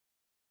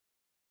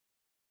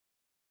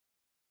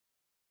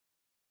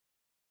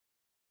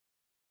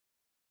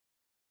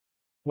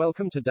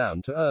Welcome to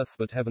Down to Earth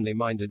but Heavenly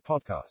Minded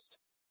podcast.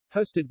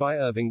 Hosted by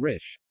Irving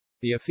Risch.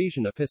 The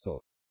Ephesian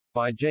Epistle.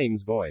 By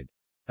James Boyd.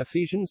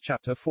 Ephesians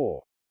chapter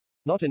 4.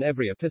 Not in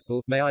every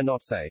epistle, may I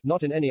not say,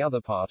 not in any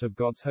other part of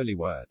God's holy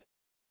word,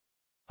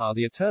 are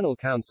the eternal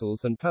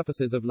counsels and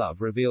purposes of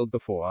love revealed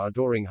before our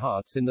adoring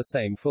hearts in the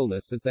same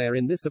fullness as they are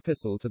in this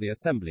epistle to the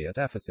assembly at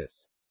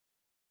Ephesus.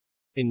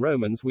 In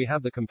Romans we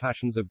have the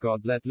compassions of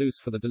God let loose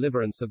for the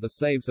deliverance of the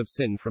slaves of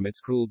sin from its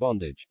cruel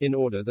bondage, in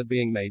order that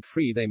being made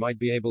free they might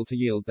be able to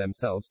yield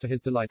themselves to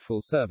his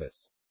delightful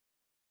service.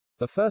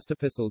 The first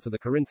epistle to the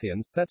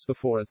Corinthians sets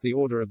before us the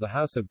order of the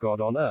house of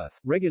God on earth,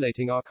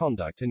 regulating our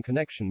conduct in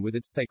connection with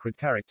its sacred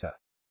character.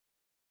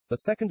 The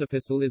second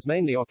epistle is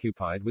mainly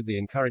occupied with the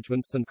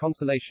encouragements and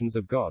consolations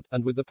of God,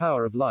 and with the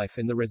power of life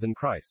in the risen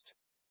Christ.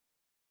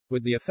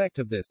 With the effect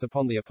of this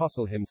upon the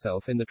apostle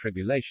himself in the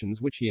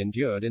tribulations which he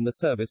endured in the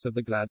service of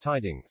the glad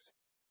tidings.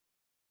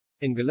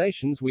 In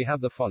Galatians we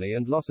have the folly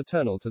and loss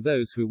eternal to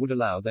those who would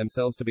allow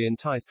themselves to be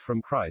enticed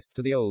from Christ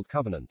to the old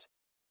covenant.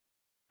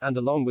 And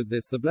along with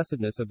this the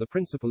blessedness of the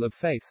principle of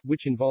faith,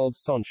 which involves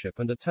sonship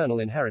and eternal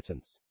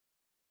inheritance.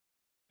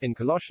 In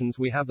Colossians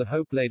we have the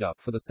hope laid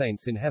up for the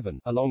saints in heaven,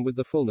 along with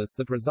the fullness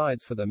that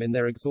resides for them in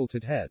their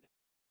exalted head.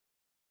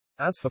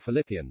 As for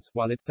Philippians,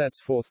 while it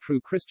sets forth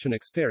true Christian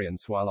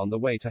experience while on the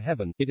way to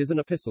heaven, it is an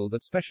epistle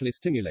that specially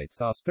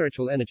stimulates our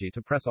spiritual energy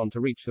to press on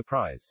to reach the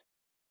prize.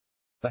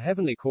 The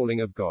heavenly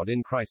calling of God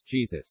in Christ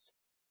Jesus.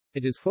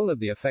 It is full of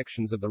the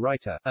affections of the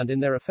writer, and in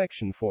their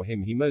affection for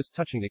him he most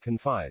touchingly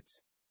confides.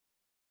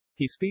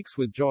 He speaks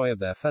with joy of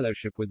their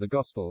fellowship with the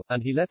gospel,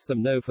 and he lets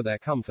them know for their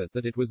comfort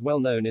that it was well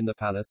known in the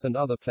palace and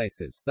other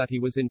places, that he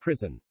was in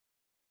prison.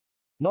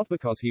 Not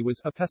because he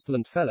was a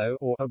pestilent fellow,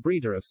 or a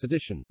breeder of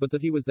sedition, but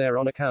that he was there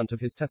on account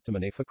of his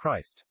testimony for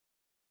Christ.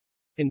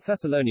 In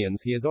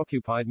Thessalonians he is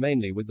occupied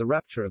mainly with the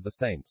rapture of the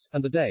saints,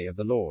 and the day of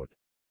the Lord.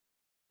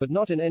 But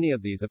not in any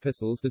of these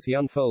epistles does he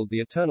unfold the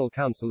eternal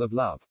counsel of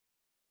love.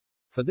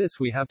 For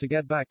this we have to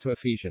get back to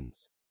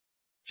Ephesians.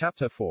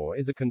 Chapter 4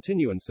 is a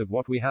continuance of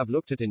what we have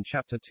looked at in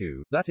chapter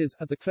 2, that is,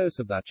 at the close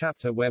of that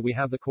chapter where we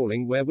have the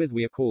calling wherewith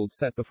we are called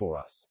set before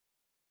us,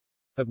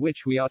 of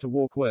which we are to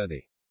walk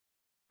worthy.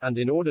 And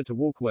in order to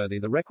walk worthy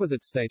the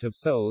requisite state of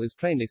soul is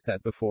plainly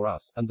set before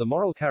us, and the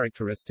moral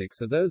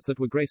characteristics are those that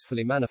were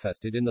gracefully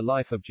manifested in the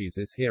life of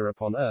Jesus here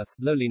upon earth: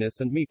 lowliness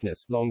and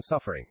meekness,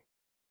 long-suffering,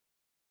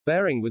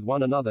 bearing with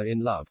one another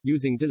in love,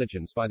 using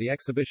diligence by the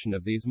exhibition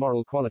of these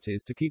moral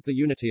qualities to keep the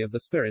unity of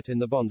the Spirit in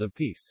the bond of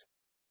peace.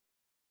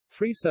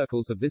 3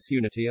 circles of this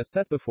unity are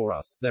set before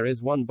us: there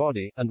is one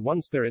body, and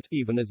one Spirit,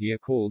 even as ye are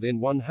called in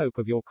one hope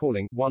of your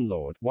calling, one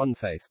Lord, one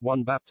faith,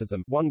 one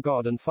baptism, one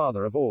God and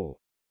Father of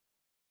all,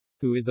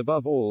 who is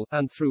above all,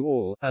 and through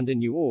all, and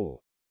in you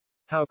all.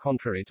 How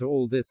contrary to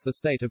all this the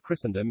state of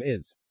Christendom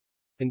is.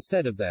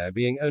 Instead of there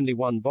being only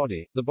one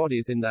body, the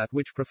bodies in that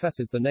which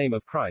professes the name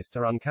of Christ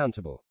are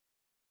uncountable.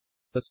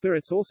 The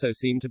spirits also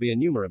seem to be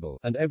innumerable,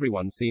 and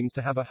everyone seems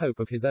to have a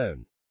hope of his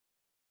own.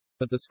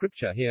 But the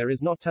scripture here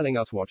is not telling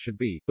us what should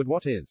be, but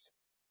what is.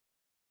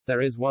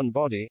 There is one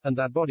body, and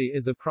that body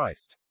is of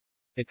Christ.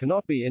 It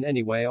cannot be in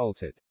any way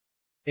altered.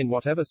 In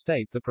whatever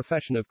state the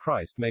profession of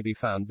Christ may be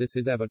found, this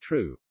is ever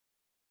true.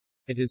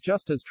 It is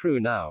just as true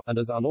now, and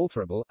as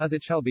unalterable, as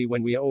it shall be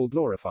when we are all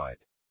glorified.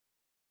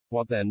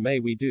 What then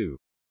may we do?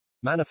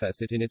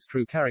 Manifest it in its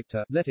true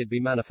character, let it be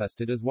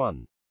manifested as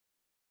one.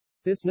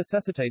 This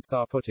necessitates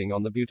our putting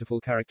on the beautiful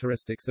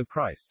characteristics of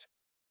Christ.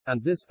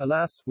 And this,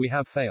 alas, we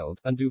have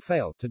failed, and do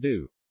fail, to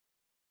do.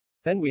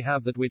 Then we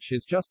have that which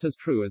is just as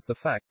true as the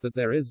fact that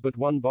there is but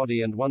one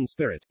body and one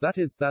Spirit, that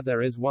is, that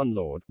there is one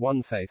Lord,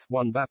 one faith,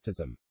 one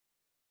baptism.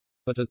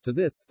 But as to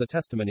this, the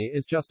testimony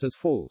is just as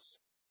false.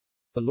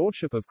 The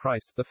lordship of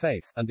Christ, the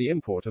faith, and the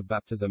import of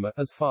baptism are,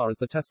 as far as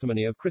the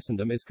testimony of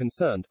Christendom is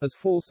concerned, as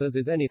false as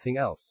is anything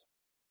else.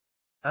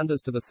 And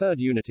as to the third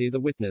unity, the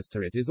witness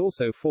to it is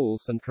also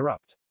false and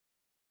corrupt.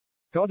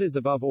 God is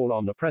above all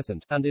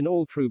omnipresent, and in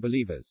all true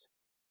believers.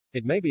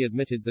 It may be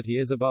admitted that he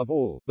is above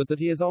all, but that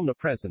he is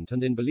omnipresent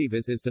and in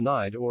believers is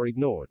denied or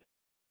ignored.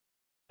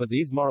 But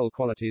these moral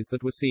qualities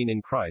that were seen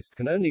in Christ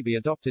can only be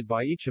adopted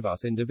by each of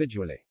us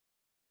individually.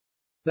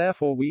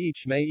 Therefore we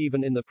each may,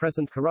 even in the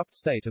present corrupt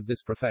state of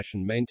this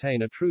profession,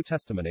 maintain a true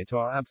testimony to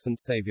our absent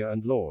Saviour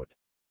and Lord.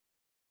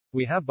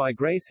 We have by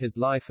grace his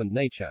life and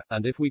nature,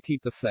 and if we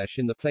keep the flesh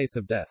in the place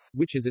of death,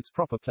 which is its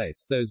proper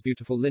place, those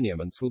beautiful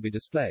lineaments will be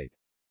displayed.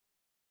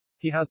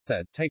 He has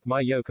said, "Take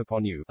my yoke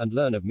upon you, and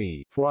learn of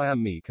me, for I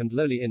am meek and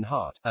lowly in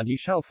heart, and ye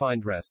shall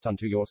find rest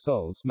unto your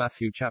souls."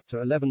 Matthew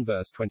chapter 11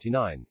 verse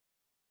 29.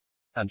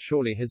 And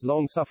surely his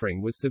long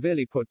suffering was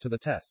severely put to the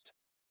test.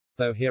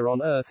 Though here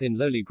on earth in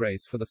lowly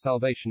grace for the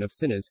salvation of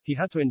sinners, he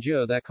had to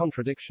endure their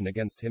contradiction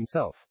against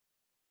himself.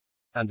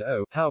 And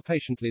oh, how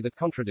patiently that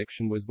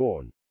contradiction was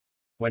borne.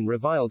 When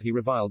reviled he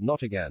reviled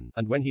not again,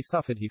 and when he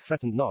suffered he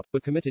threatened not,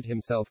 but committed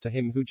himself to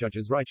him who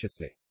judges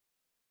righteously.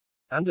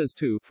 And as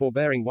to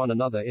forbearing one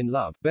another in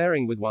love,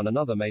 bearing with one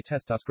another may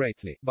test us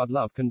greatly, but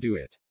love can do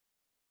it.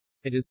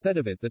 It is said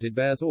of it that it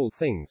bears all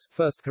things,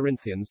 1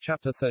 Corinthians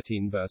chapter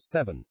 13 verse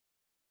 7.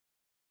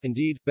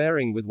 Indeed,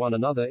 bearing with one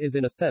another is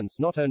in a sense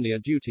not only a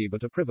duty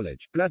but a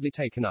privilege, gladly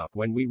taken up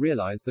when we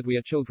realize that we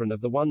are children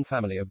of the one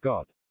family of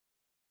God,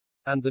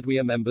 and that we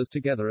are members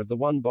together of the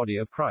one body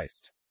of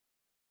Christ.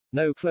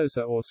 No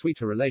closer or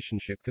sweeter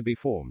relationship could be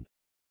formed.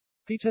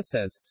 Peter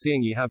says,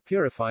 seeing ye have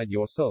purified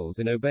your souls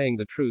in obeying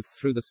the truth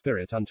through the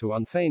Spirit unto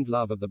unfeigned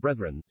love of the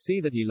brethren,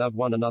 see that ye love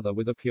one another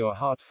with a pure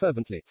heart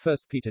fervently. 1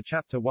 Peter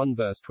chapter 1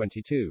 verse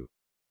 22.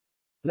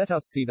 Let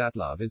us see that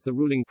love is the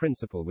ruling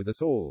principle with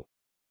us all.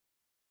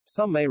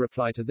 Some may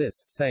reply to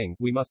this, saying,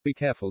 we must be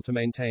careful to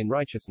maintain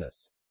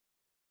righteousness.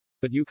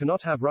 But you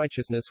cannot have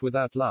righteousness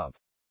without love.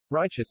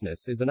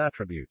 Righteousness is an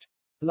attribute.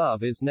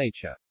 Love is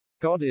nature.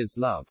 God is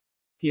love.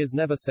 He is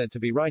never said to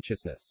be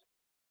righteousness.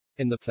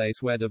 In the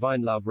place where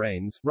divine love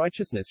reigns,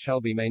 righteousness shall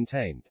be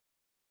maintained.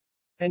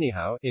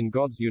 Anyhow, in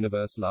God's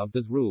universe love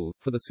does rule,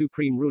 for the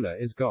supreme ruler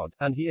is God,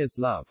 and he is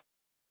love.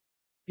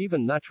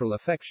 Even natural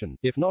affection,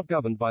 if not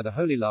governed by the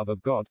holy love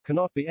of God,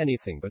 cannot be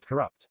anything but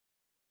corrupt.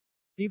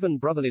 Even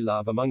brotherly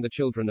love among the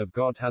children of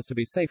God has to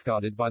be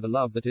safeguarded by the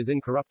love that is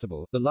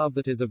incorruptible, the love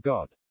that is of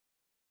God.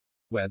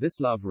 Where this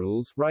love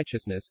rules,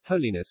 righteousness,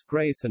 holiness,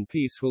 grace and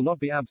peace will not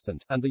be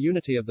absent, and the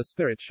unity of the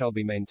Spirit shall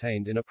be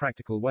maintained in a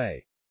practical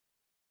way.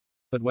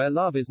 But where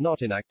love is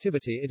not in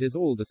activity, it is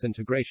all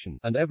disintegration,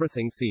 and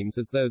everything seems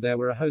as though there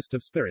were a host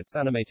of spirits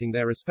animating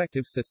their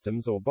respective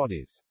systems or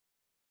bodies.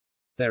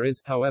 There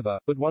is, however,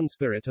 but one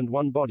Spirit and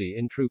one body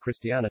in true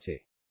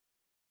Christianity.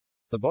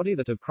 The body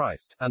that of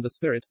Christ, and the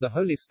Spirit, the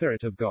Holy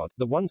Spirit of God,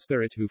 the one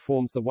Spirit who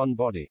forms the one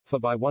body, for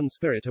by one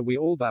Spirit are we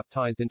all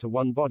baptized into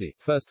one body.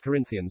 1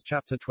 Corinthians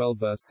chapter 12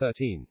 verse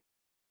 13.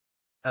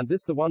 And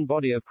this the one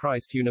body of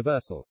Christ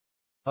universal.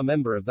 A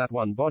member of that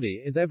one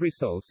body is every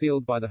soul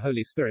sealed by the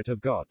Holy Spirit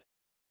of God.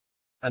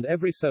 And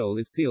every soul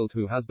is sealed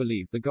who has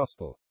believed the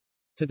gospel.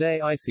 Today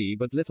I see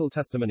but little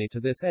testimony to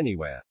this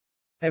anywhere.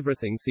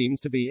 Everything seems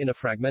to be in a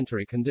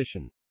fragmentary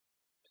condition.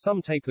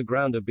 Some take the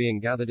ground of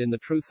being gathered in the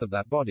truth of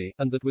that body,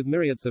 and that with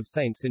myriads of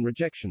saints in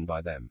rejection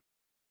by them.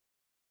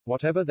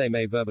 Whatever they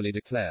may verbally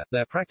declare,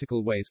 their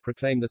practical ways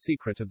proclaim the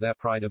secret of their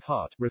pride of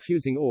heart,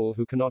 refusing all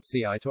who cannot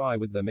see eye to eye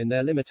with them in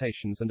their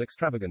limitations and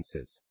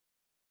extravagances.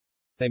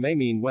 They may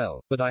mean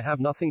well, but I have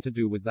nothing to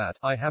do with that,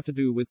 I have to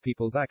do with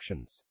people's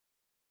actions.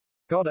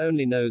 God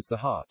only knows the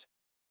heart.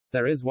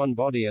 There is one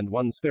body and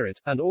one Spirit,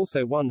 and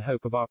also one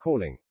hope of our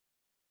calling.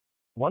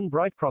 One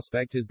bright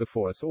prospect is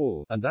before us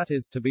all, and that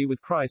is, to be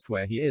with Christ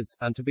where he is,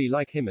 and to be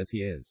like him as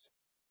he is.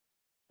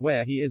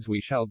 Where he is we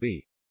shall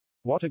be.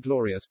 What a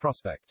glorious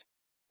prospect.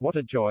 What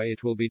a joy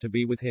it will be to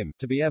be with him,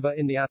 to be ever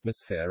in the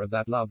atmosphere of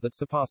that love that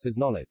surpasses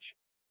knowledge.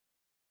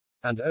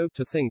 And oh,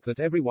 to think that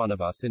every one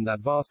of us in that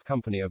vast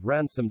company of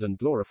ransomed and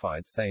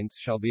glorified saints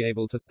shall be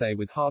able to say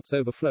with hearts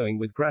overflowing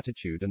with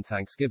gratitude and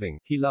thanksgiving,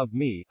 he loved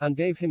me, and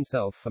gave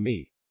himself for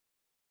me.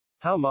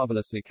 How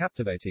marvelously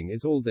captivating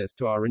is all this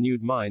to our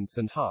renewed minds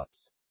and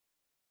hearts.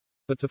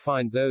 But to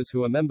find those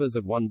who are members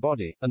of one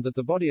body, and that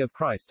the body of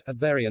Christ, at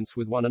variance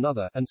with one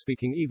another, and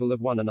speaking evil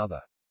of one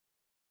another.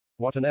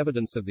 What an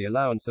evidence of the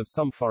allowance of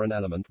some foreign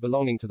element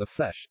belonging to the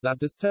flesh, that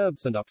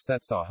disturbs and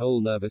upsets our whole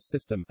nervous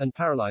system, and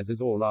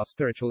paralyzes all our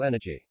spiritual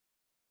energy.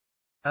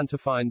 And to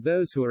find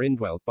those who are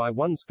indwelt by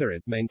one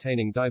Spirit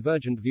maintaining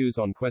divergent views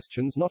on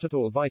questions not at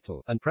all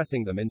vital, and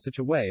pressing them in such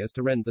a way as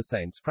to rend the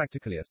saints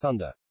practically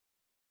asunder.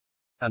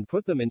 And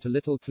put them into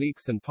little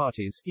cliques and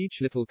parties,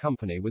 each little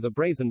company with a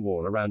brazen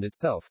wall around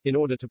itself, in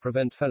order to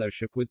prevent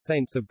fellowship with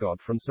saints of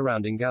God from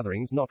surrounding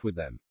gatherings not with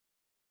them,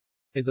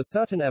 is a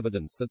certain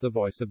evidence that the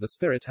voice of the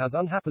Spirit has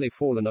unhappily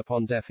fallen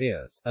upon deaf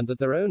ears, and that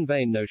their own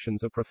vain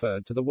notions are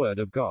preferred to the word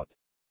of God.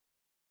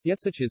 Yet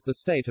such is the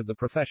state of the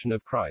profession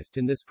of Christ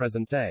in this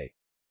present day.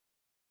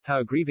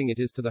 How grieving it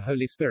is to the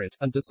Holy Spirit,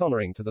 and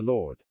dishonoring to the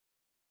Lord.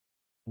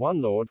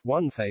 One Lord,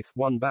 one faith,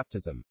 one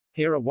baptism.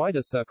 Here a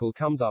wider circle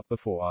comes up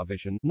before our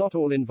vision, not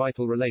all in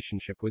vital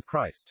relationship with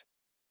Christ.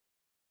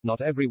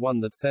 Not every one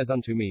that says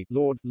unto me,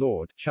 Lord,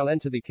 Lord, shall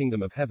enter the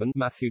kingdom of heaven.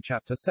 Matthew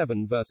chapter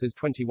 7 verses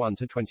 21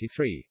 to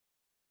 23.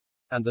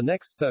 And the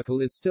next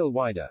circle is still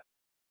wider.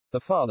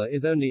 The Father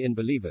is only in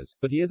believers,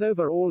 but he is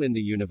over all in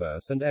the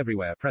universe and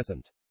everywhere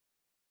present.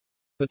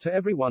 But to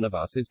every one of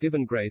us is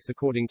given grace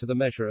according to the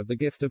measure of the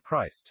gift of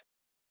Christ.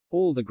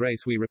 All the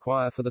grace we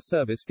require for the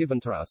service given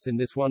to us in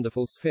this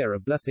wonderful sphere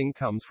of blessing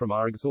comes from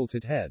our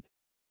exalted head,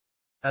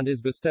 and is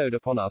bestowed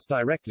upon us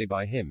directly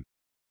by him.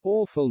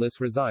 All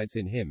fullness resides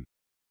in him.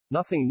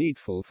 Nothing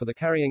needful for the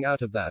carrying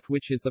out of that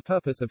which is the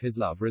purpose of his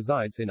love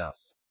resides in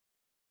us.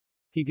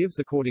 He gives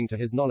according to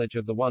his knowledge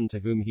of the one to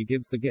whom he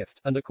gives the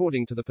gift, and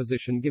according to the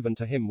position given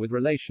to him with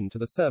relation to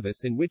the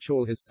service in which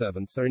all his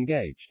servants are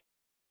engaged.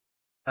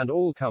 And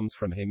all comes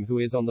from him who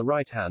is on the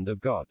right hand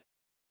of God.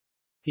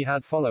 He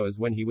had followers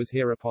when he was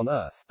here upon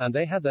earth, and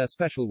they had their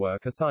special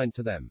work assigned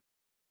to them.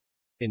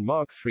 In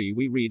Mark 3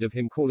 we read of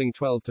him calling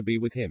 12 to be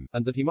with him,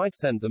 and that he might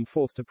send them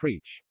forth to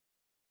preach.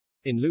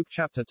 In Luke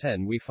chapter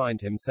 10 we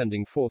find him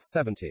sending forth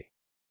 70.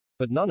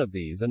 But none of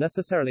these are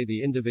necessarily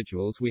the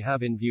individuals we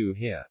have in view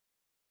here.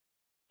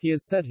 He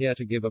is said here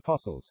to give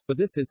apostles, but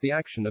this is the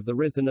action of the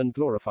risen and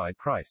glorified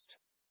Christ.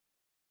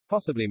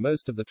 Possibly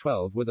most of the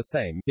 12 were the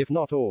same, if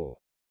not all.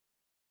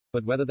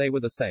 But whether they were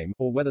the same,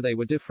 or whether they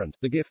were different,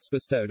 the gifts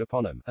bestowed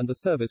upon them, and the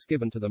service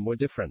given to them were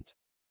different.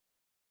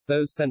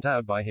 Those sent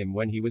out by him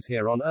when he was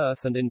here on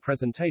earth and in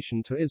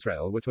presentation to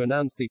Israel were to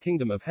announce the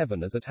kingdom of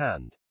heaven as at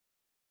hand.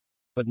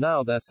 But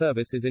now their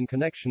service is in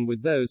connection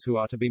with those who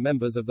are to be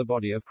members of the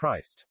body of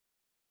Christ.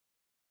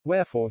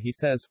 Wherefore he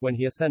says, when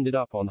he ascended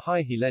up on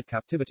high he led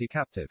captivity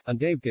captive,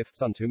 and gave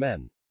gifts unto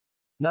men.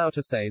 Now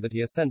to say that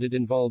he ascended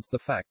involves the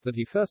fact that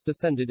he first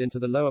descended into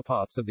the lower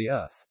parts of the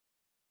earth.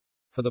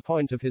 For the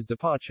point of his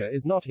departure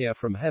is not here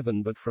from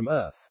heaven but from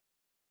earth.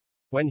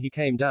 When he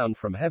came down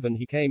from heaven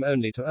he came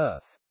only to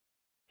earth.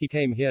 He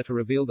came here to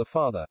reveal the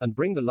Father, and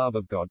bring the love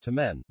of God to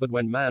men, but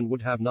when man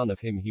would have none of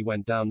him he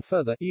went down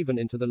further, even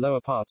into the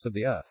lower parts of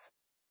the earth.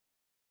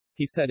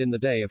 He said in the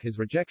day of his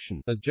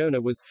rejection, as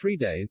Jonah was 3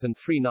 days and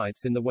 3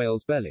 nights in the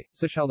whale's belly,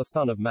 so shall the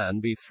Son of Man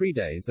be 3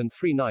 days and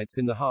 3 nights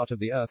in the heart of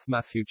the earth.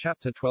 Matthew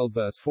chapter 12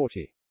 verse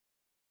 40.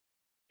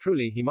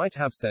 Truly he might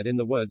have said in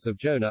the words of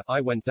Jonah,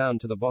 I went down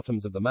to the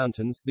bottoms of the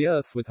mountains, the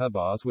earth with her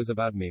bars was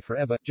about me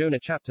forever. Jonah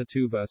chapter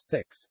 2 verse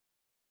 6.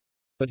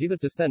 But he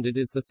that descended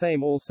is the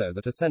same also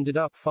that ascended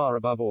up far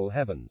above all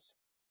heavens.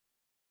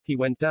 He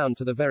went down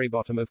to the very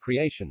bottom of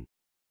creation.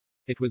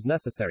 It was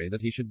necessary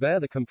that he should bear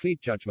the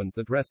complete judgment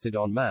that rested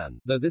on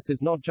man, though this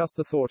is not just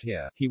the thought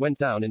here. He went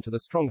down into the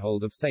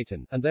stronghold of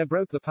Satan, and there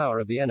broke the power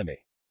of the enemy.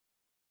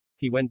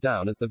 He went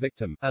down as the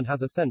victim, and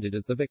has ascended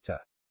as the victor.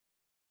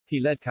 He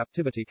led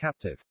captivity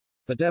captive.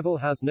 The devil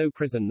has no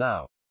prison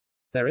now.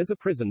 There is a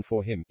prison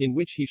for him, in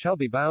which he shall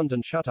be bound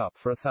and shut up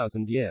for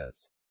 1,000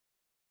 years.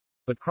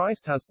 But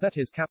Christ has set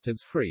his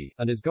captives free,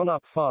 and is gone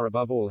up far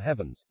above all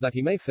heavens, that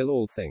he may fill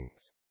all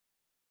things.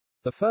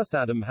 The first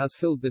Adam has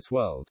filled this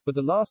world, but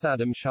the last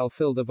Adam shall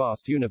fill the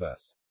vast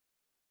universe.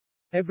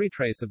 Every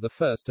trace of the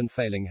first and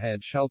failing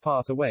head shall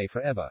pass away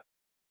forever.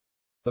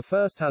 The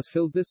first has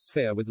filled this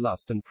sphere with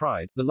lust and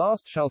pride, the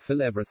last shall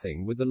fill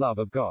everything with the love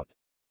of God.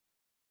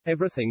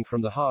 Everything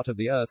from the heart of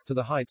the earth to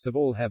the heights of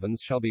all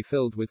heavens shall be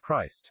filled with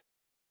Christ.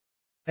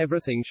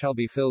 Everything shall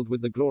be filled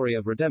with the glory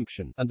of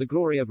redemption, and the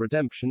glory of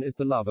redemption is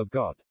the love of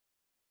God.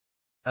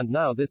 And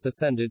now this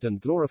ascended and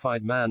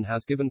glorified man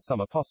has given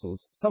some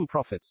apostles, some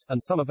prophets,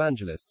 and some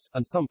evangelists,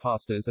 and some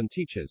pastors and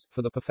teachers,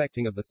 for the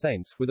perfecting of the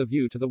saints, with a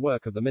view to the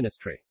work of the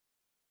ministry,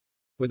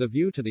 with a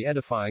view to the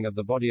edifying of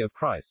the body of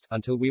Christ,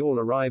 until we all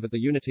arrive at the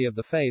unity of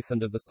the faith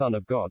and of the Son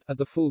of God, at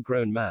the full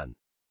grown man,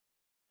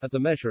 at the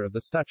measure of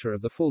the stature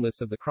of the fullness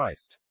of the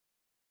Christ.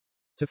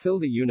 To fill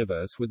the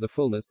universe with the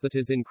fullness that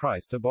is in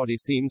Christ, a body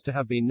seems to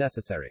have been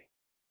necessary.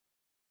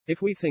 If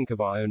we think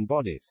of our own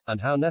bodies, and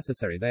how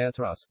necessary they are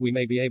to us, we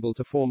may be able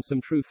to form some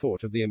true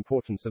thought of the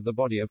importance of the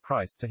body of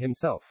Christ to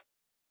himself.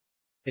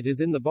 It is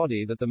in the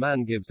body that the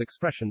man gives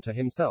expression to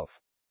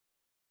himself.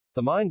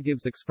 The mind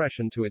gives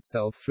expression to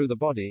itself through the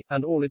body,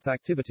 and all its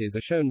activities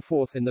are shown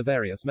forth in the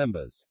various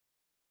members.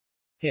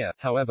 Here,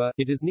 however,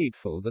 it is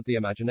needful that the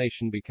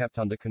imagination be kept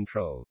under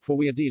control, for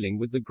we are dealing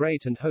with the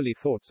great and holy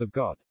thoughts of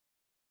God.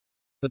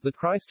 But that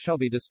Christ shall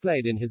be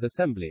displayed in his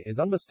assembly is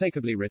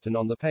unmistakably written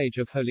on the page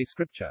of Holy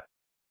Scripture.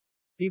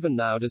 Even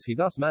now does he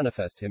thus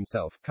manifest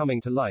himself,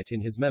 coming to light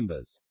in his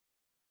members.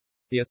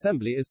 The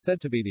assembly is said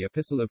to be the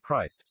epistle of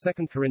Christ,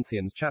 2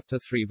 Corinthians chapter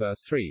 3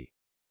 verse 3.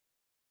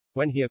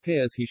 When he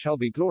appears he shall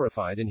be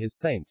glorified in his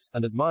saints,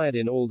 and admired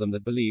in all them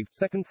that believe,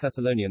 2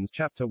 Thessalonians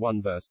chapter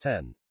 1 verse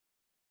 10.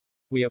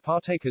 We are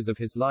partakers of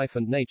his life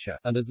and nature,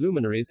 and as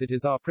luminaries it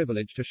is our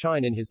privilege to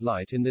shine in his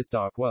light in this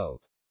dark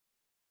world.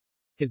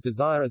 His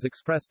desire as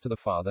expressed to the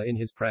Father in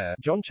his prayer,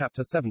 John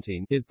chapter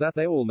 17, is that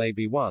they all may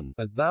be one,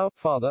 as thou,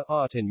 Father,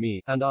 art in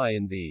me, and I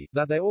in thee,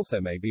 that they also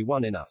may be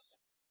one in us,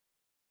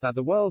 that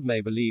the world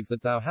may believe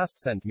that thou hast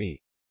sent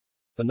me.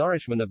 The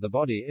nourishment of the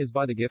body is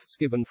by the gifts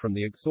given from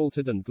the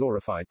exalted and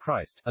glorified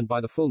Christ, and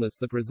by the fullness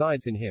that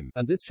resides in him,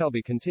 and this shall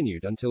be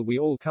continued until we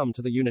all come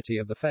to the unity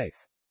of the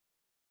faith,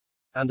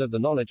 and of the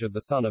knowledge of the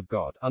Son of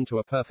God, unto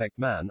a perfect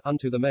man,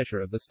 unto the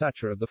measure of the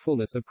stature of the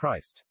fullness of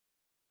Christ,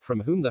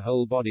 from whom the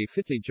whole body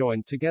fitly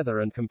joined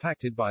together and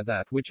compacted by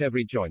that which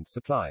every joint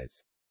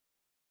supplies,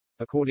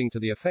 according to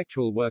the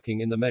effectual working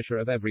in the measure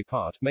of every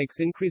part,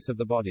 makes increase of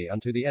the body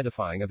unto the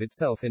edifying of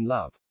itself in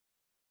love.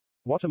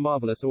 What a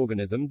marvelous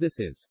organism this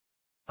is!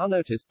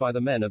 Unnoticed by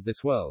the men of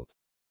this world,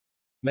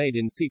 made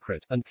in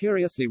secret, and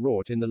curiously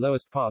wrought in the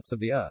lowest parts of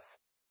the earth.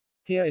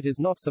 Here it is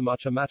not so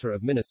much a matter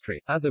of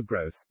ministry, as of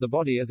growth, the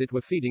body as it were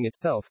feeding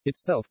itself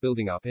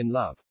building up in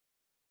love.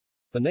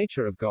 The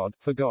nature of God,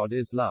 for God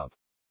is love.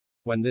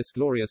 When this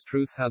glorious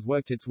truth has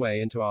worked its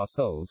way into our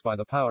souls by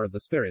the power of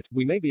the Spirit,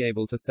 we may be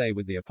able to say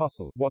with the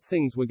Apostle, what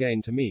things were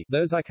gain to me,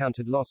 those I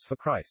counted loss for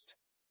Christ.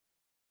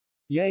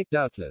 Yea,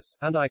 doubtless,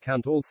 and I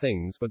count all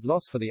things but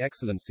loss for the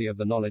excellency of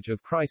the knowledge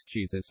of Christ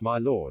Jesus my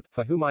Lord,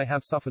 for whom I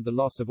have suffered the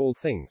loss of all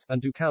things, and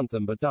do count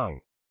them but dung,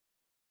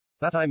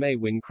 that I may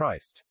win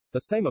Christ. The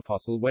same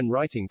apostle, when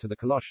writing to the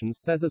Colossians,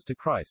 says as to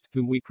Christ,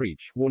 whom we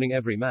preach, warning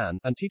every man,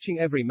 and teaching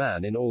every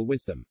man in all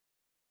wisdom,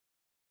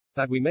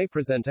 that we may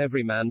present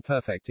every man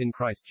perfect in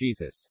Christ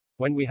Jesus.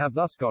 When we have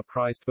thus got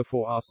Christ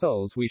before our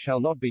souls, we shall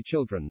not be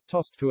children,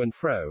 tossed to and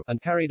fro,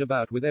 and carried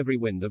about with every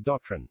wind of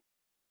doctrine,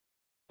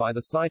 by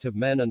the sleight of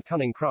men and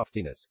cunning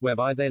craftiness,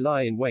 whereby they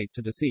lie in wait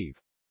to deceive.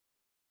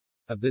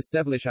 Of this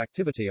devilish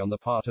activity on the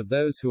part of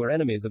those who are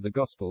enemies of the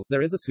gospel,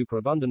 there is a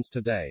superabundance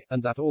today,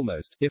 and that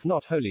almost, if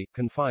not wholly,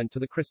 confined to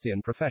the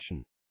Christian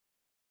profession.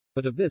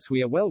 But of this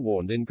we are well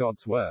warned in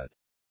God's word.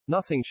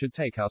 Nothing should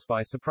take us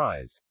by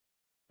surprise.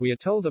 We are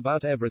told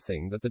about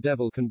everything that the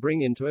devil can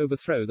bring in to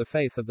overthrow the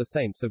faith of the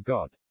saints of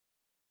God.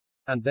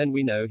 And then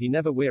we know he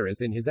never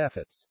wearies in his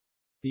efforts.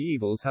 The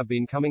evils have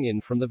been coming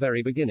in from the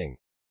very beginning.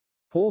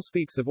 Paul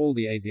speaks of all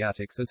the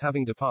Asiatics as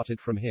having departed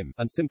from him,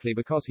 and simply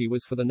because he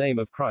was for the name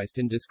of Christ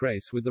in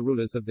disgrace with the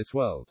rulers of this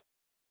world.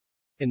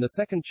 In the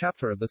 2nd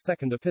chapter of the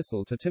 2nd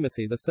epistle to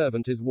Timothy, the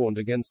servant is warned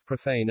against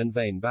profane and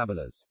vain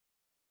babblers.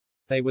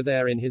 They were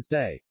there in his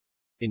day.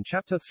 In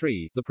chapter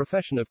 3, the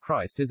profession of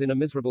Christ is in a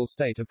miserable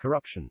state of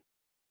corruption.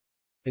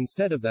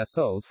 Instead of their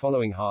souls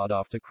following hard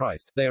after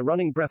Christ, they are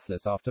running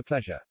breathless after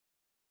pleasure.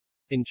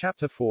 In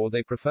chapter 4,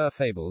 they prefer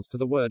fables to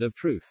the word of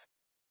truth.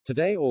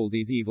 Today all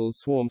these evils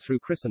swarm through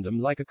Christendom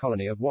like a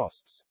colony of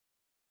wasps.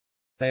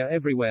 They are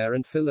everywhere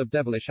and full of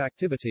devilish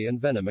activity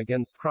and venom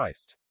against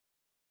Christ.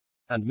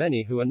 And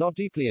many who are not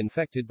deeply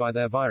infected by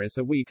their virus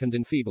are weak and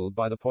enfeebled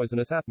by the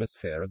poisonous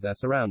atmosphere of their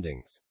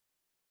surroundings.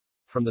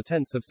 From the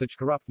tents of such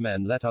corrupt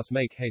men let us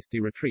make hasty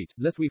retreat,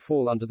 lest we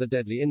fall under the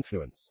deadly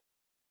influence.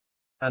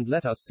 And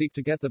let us seek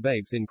to get the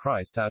babes in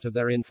Christ out of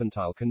their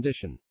infantile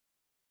condition.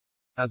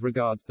 As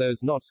regards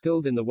those not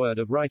skilled in the word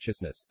of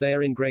righteousness, they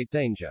are in great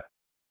danger.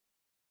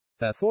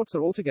 Their thoughts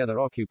are altogether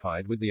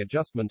occupied with the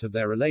adjustment of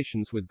their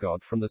relations with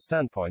God from the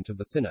standpoint of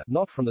the sinner,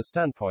 not from the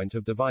standpoint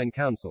of divine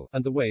counsel,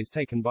 and the ways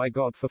taken by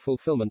God for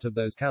fulfillment of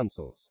those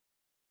counsels.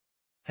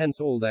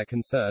 Hence all their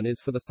concern is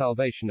for the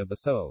salvation of the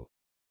soul.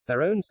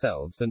 Their own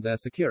selves and their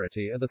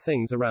security are the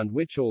things around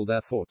which all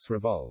their thoughts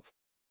revolve.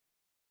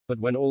 But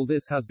when all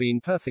this has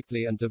been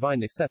perfectly and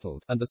divinely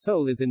settled, and the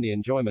soul is in the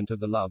enjoyment of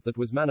the love that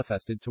was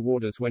manifested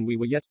toward us when we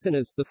were yet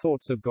sinners, the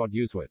thoughts of God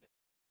useward.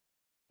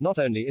 Not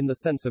only in the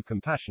sense of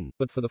compassion,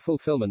 but for the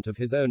fulfillment of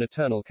his own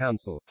eternal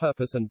counsel,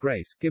 purpose and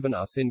grace, given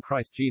us in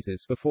Christ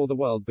Jesus before the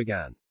world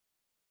began.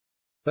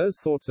 Those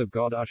thoughts of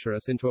God usher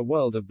us into a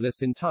world of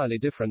bliss entirely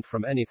different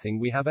from anything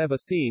we have ever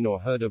seen or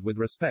heard of with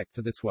respect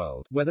to this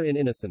world, whether in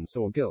innocence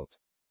or guilt.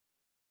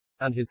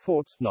 And his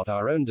thoughts, not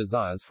our own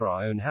desires for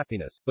our own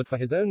happiness, but for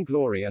his own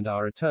glory and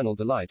our eternal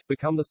delight,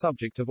 become the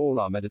subject of all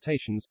our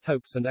meditations,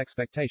 hopes and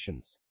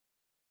expectations.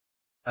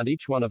 And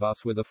each one of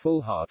us with a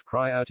full heart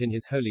cry out in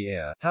his holy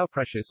ear, How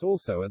precious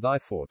also are thy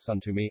thoughts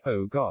unto me,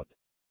 O God!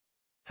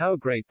 How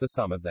great the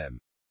sum of them!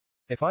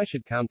 If I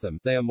should count them,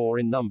 they are more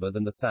in number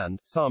than the sand.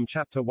 Psalm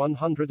chapter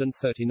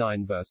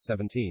 139 verse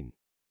 17.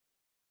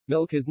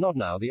 Milk is not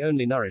now the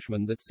only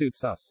nourishment that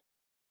suits us.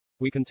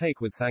 We can take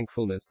with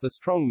thankfulness the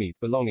strong meat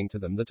belonging to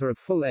them that are of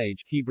full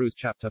age, Hebrews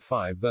chapter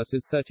 5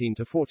 verses 13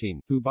 to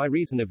 14, who by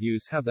reason of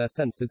use have their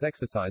senses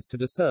exercised to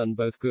discern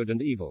both good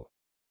and evil.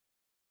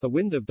 The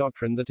wind of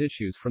doctrine that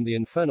issues from the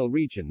infernal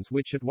regions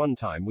which at one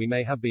time we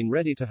may have been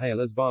ready to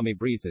hail as balmy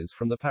breezes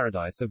from the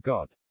paradise of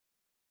God.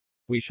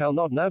 We shall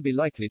not now be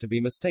likely to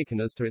be mistaken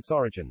as to its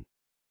origin.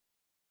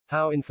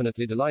 How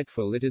infinitely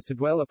delightful it is to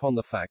dwell upon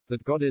the fact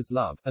that God is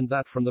love, and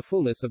that from the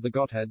fullness of the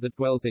Godhead that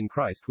dwells in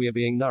Christ we are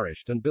being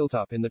nourished and built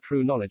up in the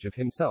true knowledge of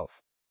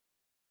himself.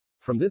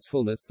 From this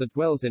fullness that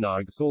dwells in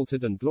our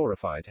exalted and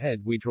glorified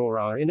head we draw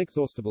our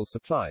inexhaustible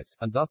supplies,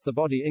 and thus the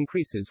body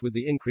increases with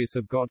the increase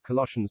of God.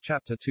 Colossians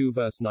chapter 2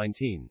 verse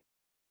 19.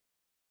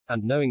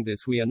 And knowing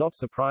this we are not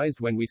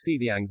surprised when we see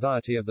the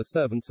anxiety of the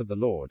servants of the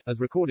Lord, as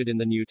recorded in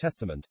the New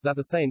Testament, that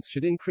the saints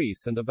should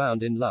increase and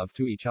abound in love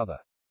to each other.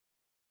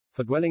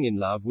 For dwelling in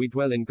love we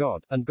dwell in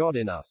God, and God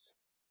in us.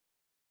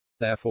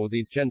 Therefore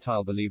these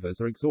Gentile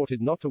believers are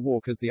exhorted not to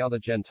walk as the other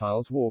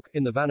Gentiles walk,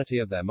 in the vanity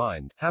of their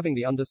mind, having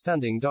the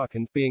understanding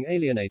darkened, being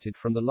alienated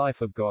from the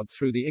life of God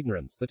through the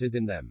ignorance that is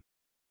in them,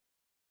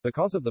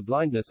 because of the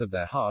blindness of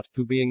their heart,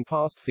 who being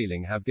past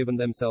feeling have given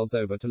themselves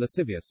over to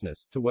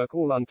lasciviousness, to work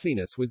all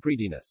uncleanness with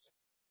greediness.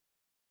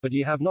 But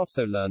ye have not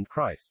so learned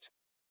Christ.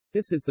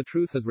 This is the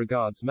truth as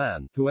regards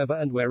man, whoever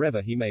and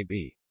wherever he may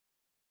be.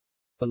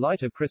 The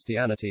light of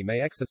Christianity may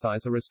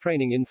exercise a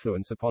restraining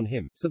influence upon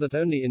him, so that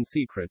only in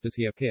secret does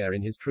he appear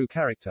in his true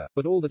character,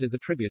 but all that is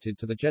attributed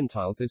to the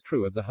Gentiles is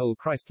true of the whole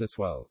Christless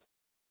world.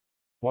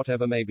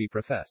 Whatever may be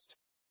professed,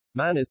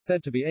 man is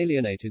said to be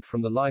alienated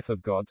from the life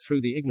of God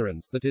through the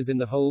ignorance that is in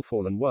the whole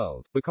fallen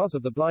world, because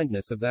of the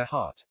blindness of their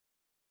heart.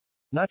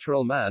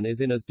 Natural man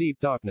is in as deep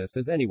darkness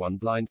as anyone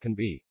blind can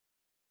be.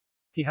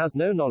 He has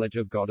no knowledge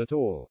of God at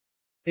all.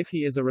 If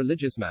he is a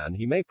religious man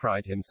he may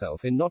pride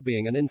himself in not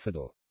being an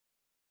infidel.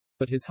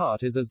 But his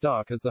heart is as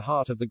dark as the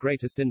heart of the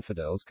greatest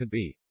infidels could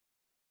be.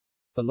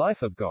 The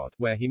life of God,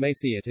 where he may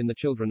see it in the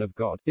children of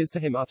God, is to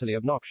him utterly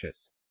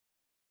obnoxious.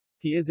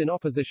 He is in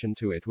opposition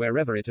to it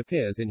wherever it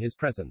appears in his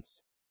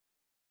presence.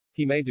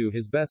 He may do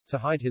his best to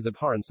hide his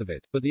abhorrence of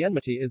it, but the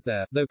enmity is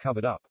there, though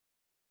covered up.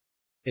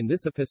 In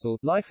this epistle,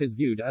 life is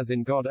viewed as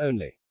in God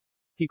only.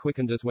 He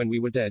quickened us when we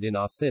were dead in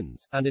our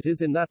sins, and it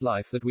is in that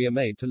life that we are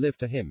made to live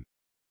to Him.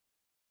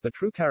 The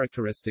true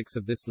characteristics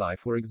of this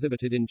life were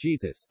exhibited in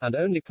Jesus, and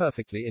only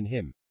perfectly in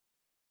Him.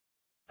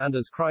 And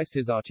as Christ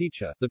is our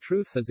teacher, the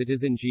truth as it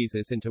is in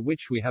Jesus into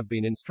which we have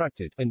been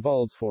instructed,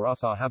 involves for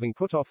us our having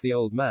put off the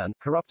old man,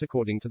 corrupt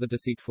according to the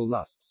deceitful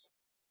lusts,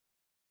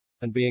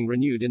 and being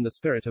renewed in the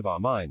spirit of our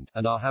mind,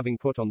 and our having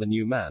put on the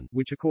new man,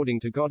 which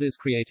according to God is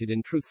created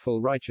in truthful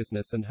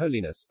righteousness and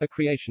holiness, a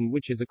creation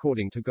which is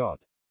according to God.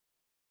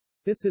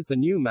 This is the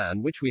new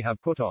man which we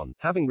have put on,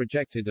 having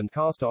rejected and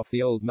cast off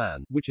the old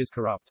man, which is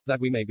corrupt, that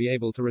we may be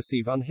able to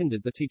receive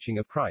unhindered the teaching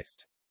of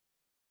Christ,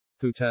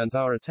 who turns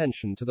our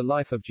attention to the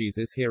life of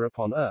Jesus here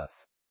upon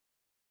earth.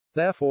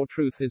 Therefore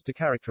truth is to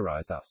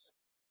characterize us.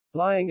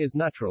 Lying is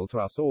natural to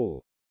us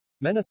all.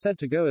 Men are said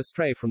to go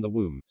astray from the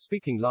womb,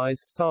 speaking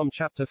lies, Psalm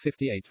chapter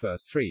 58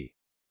 verse 3.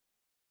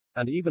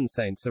 And even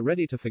saints are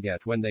ready to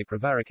forget when they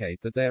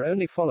prevaricate that they are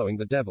only following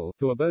the devil,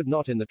 who abode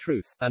not in the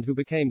truth, and who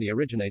became the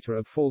originator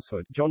of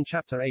falsehood, John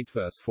chapter 8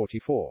 verse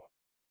 44.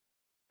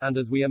 And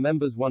as we are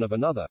members one of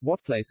another,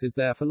 what place is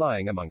there for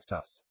lying amongst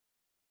us?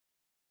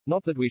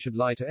 Not that we should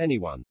lie to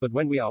anyone, but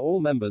when we are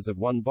all members of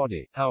one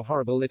body, how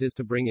horrible it is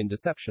to bring in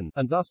deception,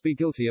 and thus be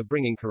guilty of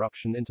bringing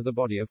corruption into the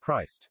body of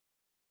Christ.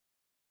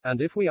 And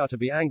if we are to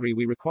be angry,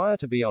 we require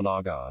to be on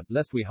our guard,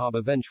 lest we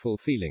harbor vengeful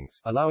feelings,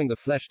 allowing the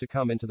flesh to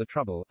come into the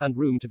trouble, and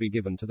room to be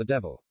given to the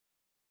devil.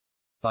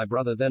 Thy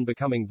brother then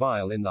becoming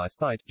vile in thy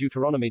sight,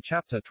 Deuteronomy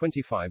chapter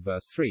 25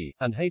 verse 3,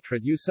 and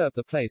hatred usurp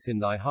the place in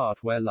thy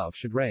heart where love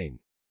should reign.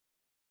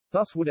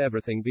 Thus would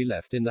everything be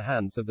left in the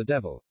hands of the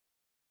devil.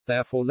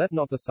 Therefore let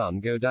not the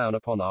sun go down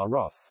upon our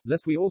wrath,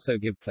 lest we also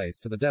give place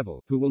to the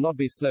devil, who will not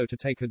be slow to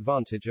take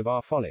advantage of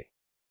our folly.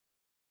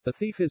 The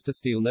thief is to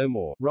steal no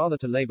more, rather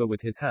to labor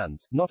with his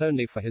hands, not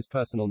only for his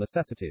personal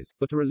necessities,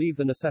 but to relieve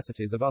the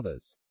necessities of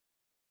others.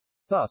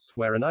 Thus,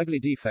 where an ugly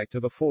defect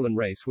of a fallen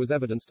race was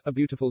evidenced, a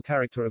beautiful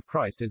character of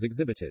Christ is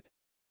exhibited.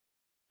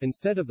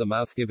 Instead of the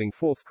mouth giving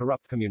forth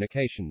corrupt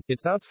communication,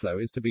 its outflow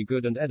is to be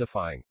good and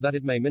edifying, that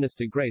it may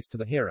minister grace to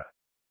the hearer.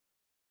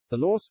 The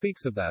law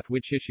speaks of that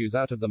which issues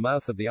out of the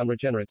mouth of the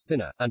unregenerate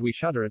sinner, and we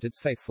shudder at its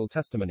faithful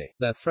testimony.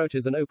 Their throat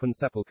is an open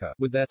sepulchre,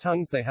 with their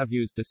tongues they have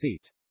used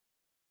deceit.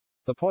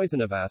 The poison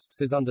of asps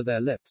is under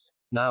their lips.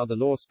 Now the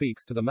law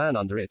speaks to the man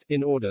under it,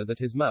 in order that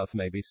his mouth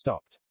may be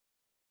stopped.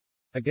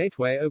 A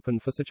gateway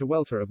open for such a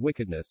welter of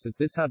wickedness as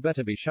this had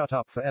better be shut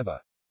up forever.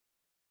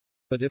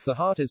 But if the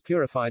heart is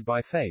purified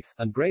by faith,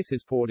 and grace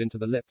is poured into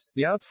the lips,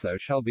 the outflow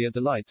shall be a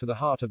delight to the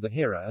heart of the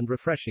hearer and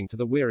refreshing to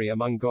the weary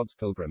among God's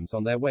pilgrims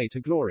on their way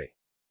to glory.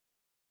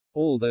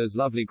 All those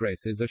lovely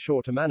graces are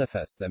sure to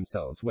manifest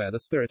themselves where the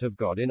Spirit of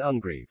God is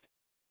ungrieved.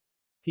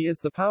 He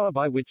is the power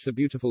by which the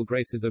beautiful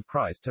graces of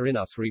Christ are in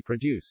us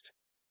reproduced.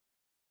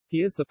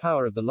 He is the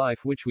power of the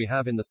life which we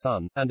have in the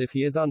Son, and if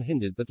He is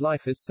unhindered, that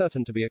life is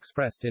certain to be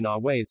expressed in our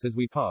ways as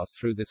we pass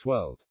through this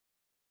world.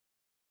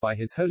 By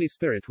His Holy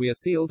Spirit we are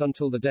sealed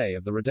until the day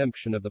of the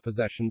redemption of the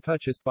possession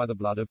purchased by the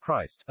blood of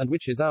Christ, and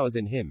which is ours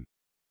in Him.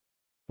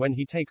 When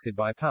He takes it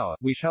by power,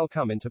 we shall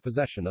come into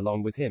possession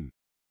along with Him.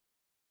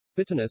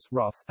 Bitterness,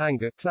 wrath,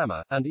 anger,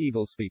 clamor, and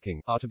evil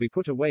speaking are to be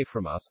put away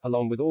from us,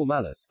 along with all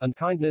malice, and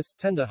kindness,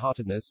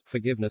 tender-heartedness,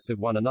 forgiveness of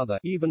one another,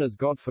 even as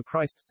God for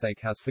Christ's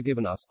sake has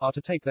forgiven us, are to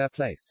take their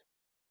place.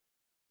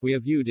 We are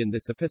viewed in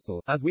this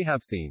epistle, as we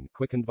have seen,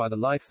 quickened by the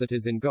life that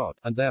is in God,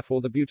 and therefore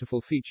the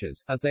beautiful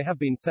features, as they have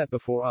been set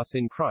before us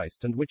in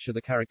Christ, and which are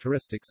the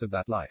characteristics of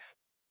that life,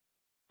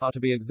 are to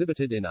be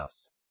exhibited in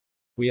us.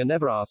 We are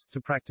never asked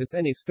to practice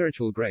any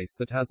spiritual grace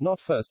that has not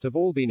first of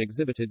all been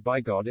exhibited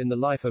by God in the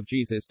life of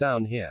Jesus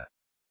down here.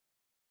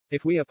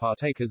 If we are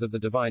partakers of the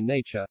divine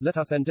nature, let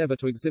us endeavor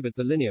to exhibit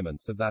the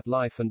lineaments of that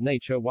life and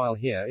nature while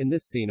here in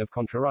this scene of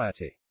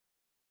contrariety.